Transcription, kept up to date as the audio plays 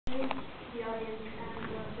audience and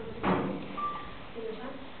for the time.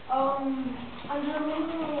 Under rule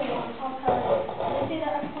 1, top priority, they say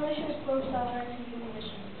that exploration is pro-style rights and human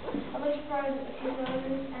missions. I'd like to provide a few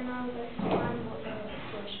elements, and I would like to define what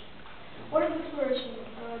exploration. What is exploration?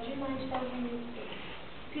 June 9,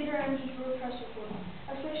 2008. Peter Andrews wrote press report.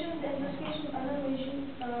 Exploration is the investigation of other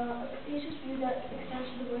nations, a capacious view that extends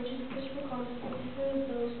to the voyages of Christopher Columbus, particularly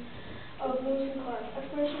those of Lewis and Clark.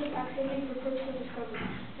 Exploration is activity for purpose of discovery.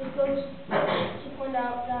 This goes to point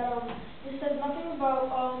out that this says nothing about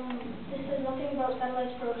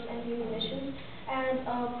satellites, probes, and human missions. And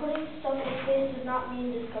putting stuff in space does not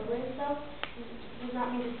mean discovering stuff. Does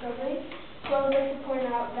not mean discovery. So I would like to point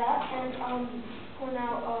out that and point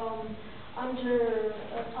out under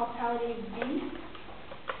totality B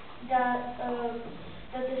that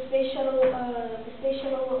the space shuttle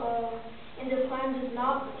in their plan does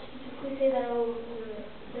not specifically say that it will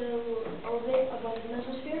orbit above the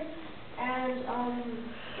mesosphere, and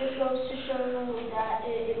this goes to show that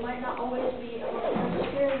it might not always be above the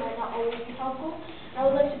mesosphere, it might not always be topical. And I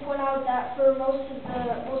would like to point out that for most of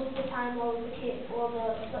the time while the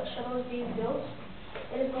shuttle is being built,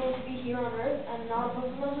 it is going to be here on Earth and not above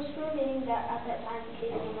the mesosphere, meaning that at that time the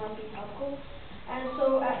case will not be topical. And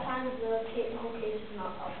so at times the whole case is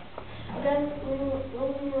not topical. Again,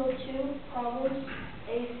 rule number 2, problems,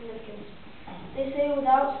 A, significance. They say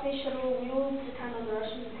without space shuttle we will depend on the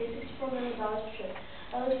Russians and pay $64 million per trip.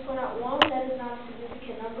 I'd like to point out 1, that is not a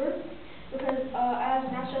significant number, because as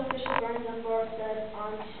NASA official Brian Dunbar said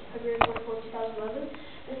on February 24, 2011,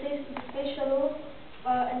 the space shuttle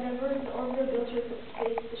Endeavour, the orbiter built to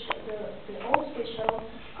replace the old space shuttle,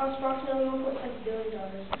 cost approximately $1.7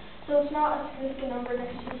 billion. So it's not a significant number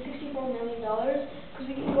next to the $64 million, because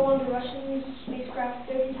we can go on the Russian spacecraft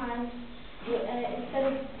 30 times instead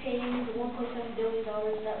of paying the $1.7 billion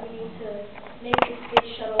that we need to make the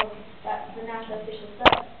space shuttle that the NASA officials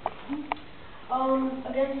said.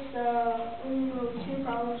 Against number 2,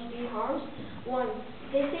 problems, B, harms. 1,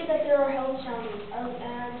 they say that there are health challenges,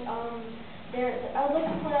 and I would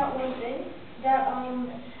like to point out one thing, that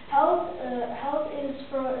health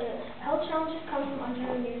challenges come from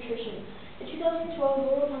undernutrition. The 2012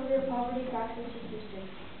 World Hunger and Poverty Facts and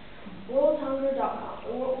Statistics, worldhunger.org.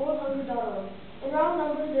 In round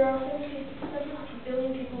numbers, there are 7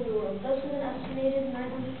 billion people in the world, thus with an estimated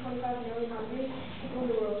 925 million hungry people in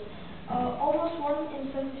the world. Almost 1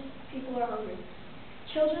 in 7 people are hungry.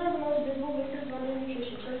 Children are the most visible victims of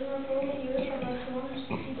undernutrition. Children are 4 years from less than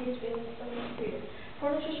 160 days waiting for illness per year.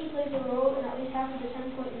 Poor nutrition plays a role in at least half of the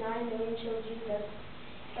 10.9 million children deaths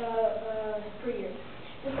per year.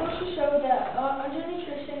 This goes to show that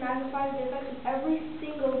undernutrition magnifies the effects of every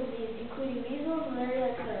single disease, including measles,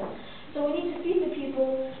 malaria, etc. So we need to feed the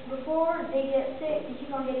people before they get sick and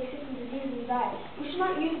keep on getting sick from disease and die. We should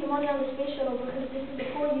not use the money on the space shuttle because this is a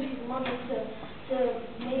poor use of money to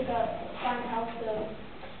make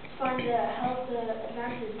find the health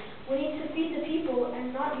advances. We need to feed the people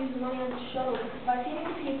and not use the money on the shuttle, because by feeding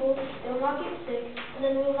the people, they will not get sick, and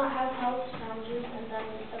then we will not have health challenges, and then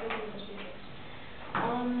everything will be fixed.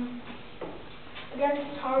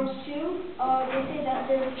 Against harms 2, they say that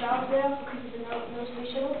there's jobs layoff because of the no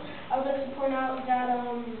space shuttle. I would like to point out that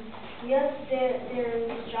yes, there's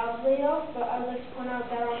jobs layoff, but I would like to point out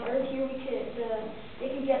that on Earth here they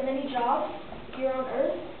can get many jobs here on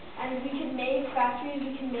Earth, and we can make factories,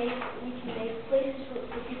 we can make places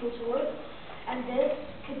for people to work, and this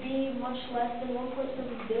could be much less than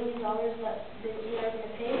 $1.7 billion that we are going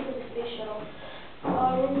to pay for the space shuttle.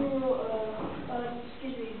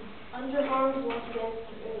 Under harms, once again,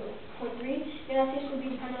 point 3, the United States will be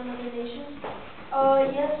dependent on other nations.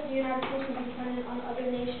 Yes, the United States will be dependent on other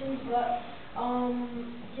nations, but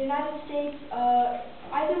the United States,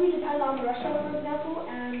 either we depend on Russia, for example,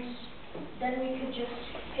 and then we could just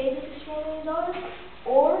pay the $64 million,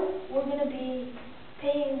 or we're going to be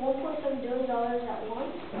paying $1.7 billion at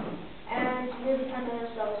once, and we're dependent on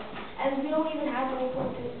ourselves. And we don't even have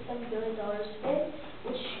 $1.7 billion today,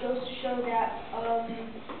 which goes to show that,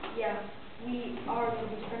 yeah, we are going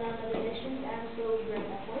to be dependent on other nations, and so we break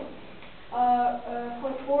that point.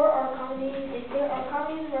 Point 4, our economy. They say our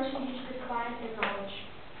economy in Russia needs to decline in knowledge.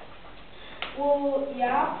 Well,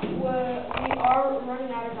 yeah, we are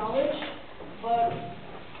running out of knowledge, but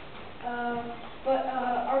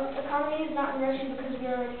our economy is not in recession because we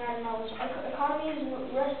are running out of knowledge. Our economy is in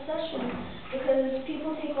recession because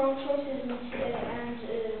people take wrong choices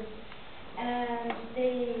and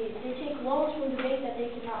they take loans from the bank that they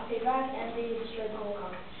cannot pay back, and they destroy the whole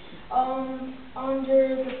economy.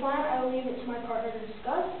 Under the plan, I will leave it to my partner to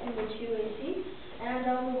discuss in the 2AC, and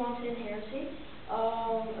I'll move on to inherency.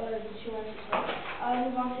 I'll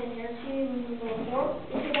move on to to inherency number 4.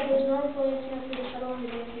 They say that there's no employment for the shuttle in the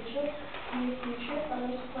near future.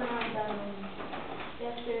 Let's point out that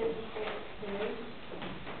yes, there is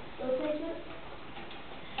a replacement.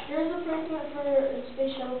 There is a replacement for the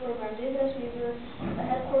space shuttle program. David S. Weaver,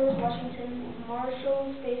 headquarters, Washington,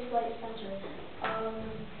 Marshall Space Flight Center.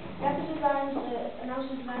 NASA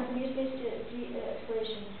announces design for new space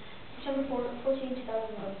exploration, September 14,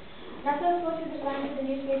 2011. NASA has selected the design for the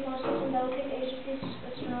new space launch system that will take Asian space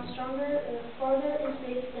astronauts farther in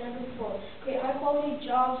space than ever before, create high-quality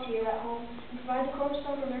jobs here at home, and provide the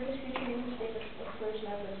cornerstone for America's future human space exploration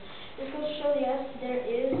efforts. This goes to show, yes, there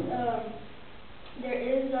is a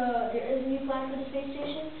new plan for the space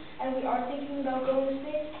station, and we are thinking about going to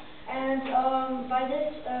space. And by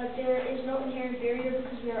this, there is no inherent barrier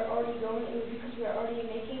because we are already thinking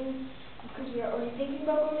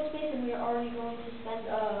about going to space, and we are already going to send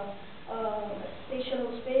a space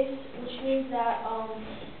shuttle to space, which means that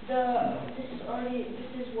this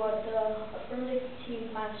is what the affirmative team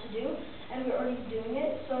plans to do, and we're already doing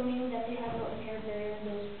it. So meaning that they have no inherent barrier, and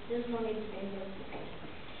there's no need to pay for it.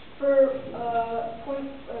 For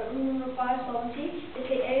rule number 5, solvency, they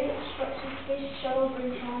say A, space shuttle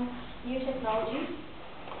brings home new technology.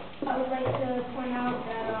 I would like to point out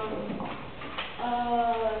that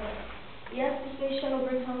yes, the space shuttle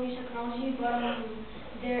brings home new technology, but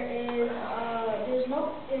there's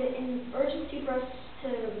no urgency for us to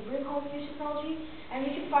bring home new technology, and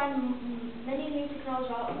we can find many new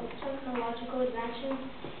technological advancements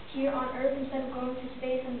here on Earth instead of going to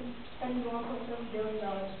space and spending $1.7 billion.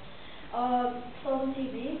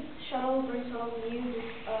 Solvency B, shuttle brings home new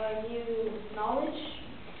knowledge.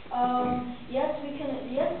 Yes, the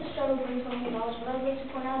shuttle brings home new knowledge, but I'd like to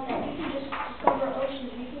point out that we can just discover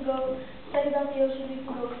oceans. We can go study about the ocean, we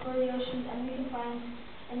can go explore the oceans, and we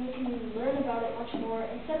can learn about it much more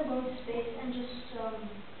instead of going to space and just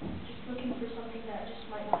looking for something that just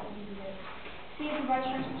might not be there. C, it provides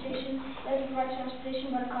transportation. It provides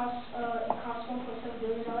transportation, but it costs $1.7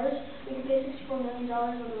 billion. We can pay $64 million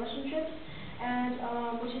on the Russian trips,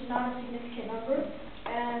 and which is not a significant number.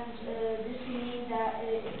 And this would mean that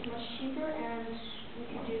it's much cheaper, and we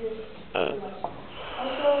can do this for less.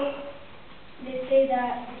 Also, they say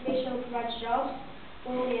that the space shuttle provides jobs.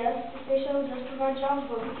 Well, yes, the space shuttle does provide jobs,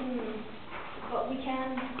 but we can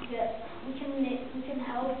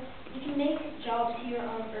make jobs here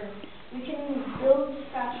on Earth. We can build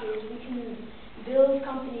factories. We can build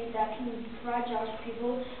companies that can provide jobs for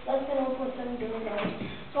people. Less than $1.7 billion.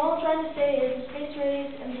 So all I'm trying to say is the space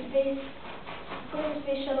race and putting the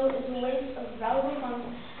space shuttle is a waste of valuable funds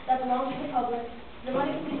that belong to the public. The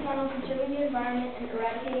money can be spent on conserving the environment and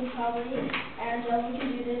eradicating poverty, and we can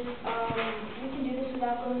do this.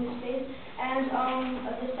 Without going to space. And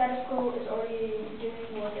the status quo is already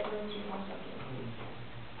doing what everyone wants to do.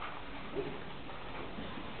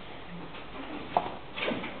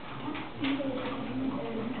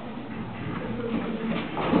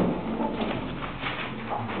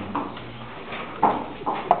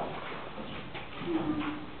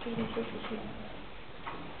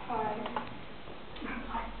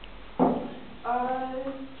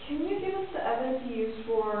 Can you give us the evidence you used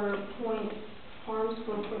for harms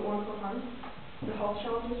for 0.1 for harms? The health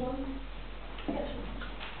challenges one? Yes.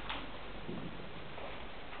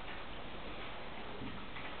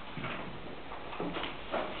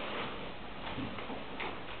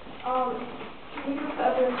 Can you give us the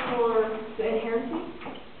evidence for the inherency?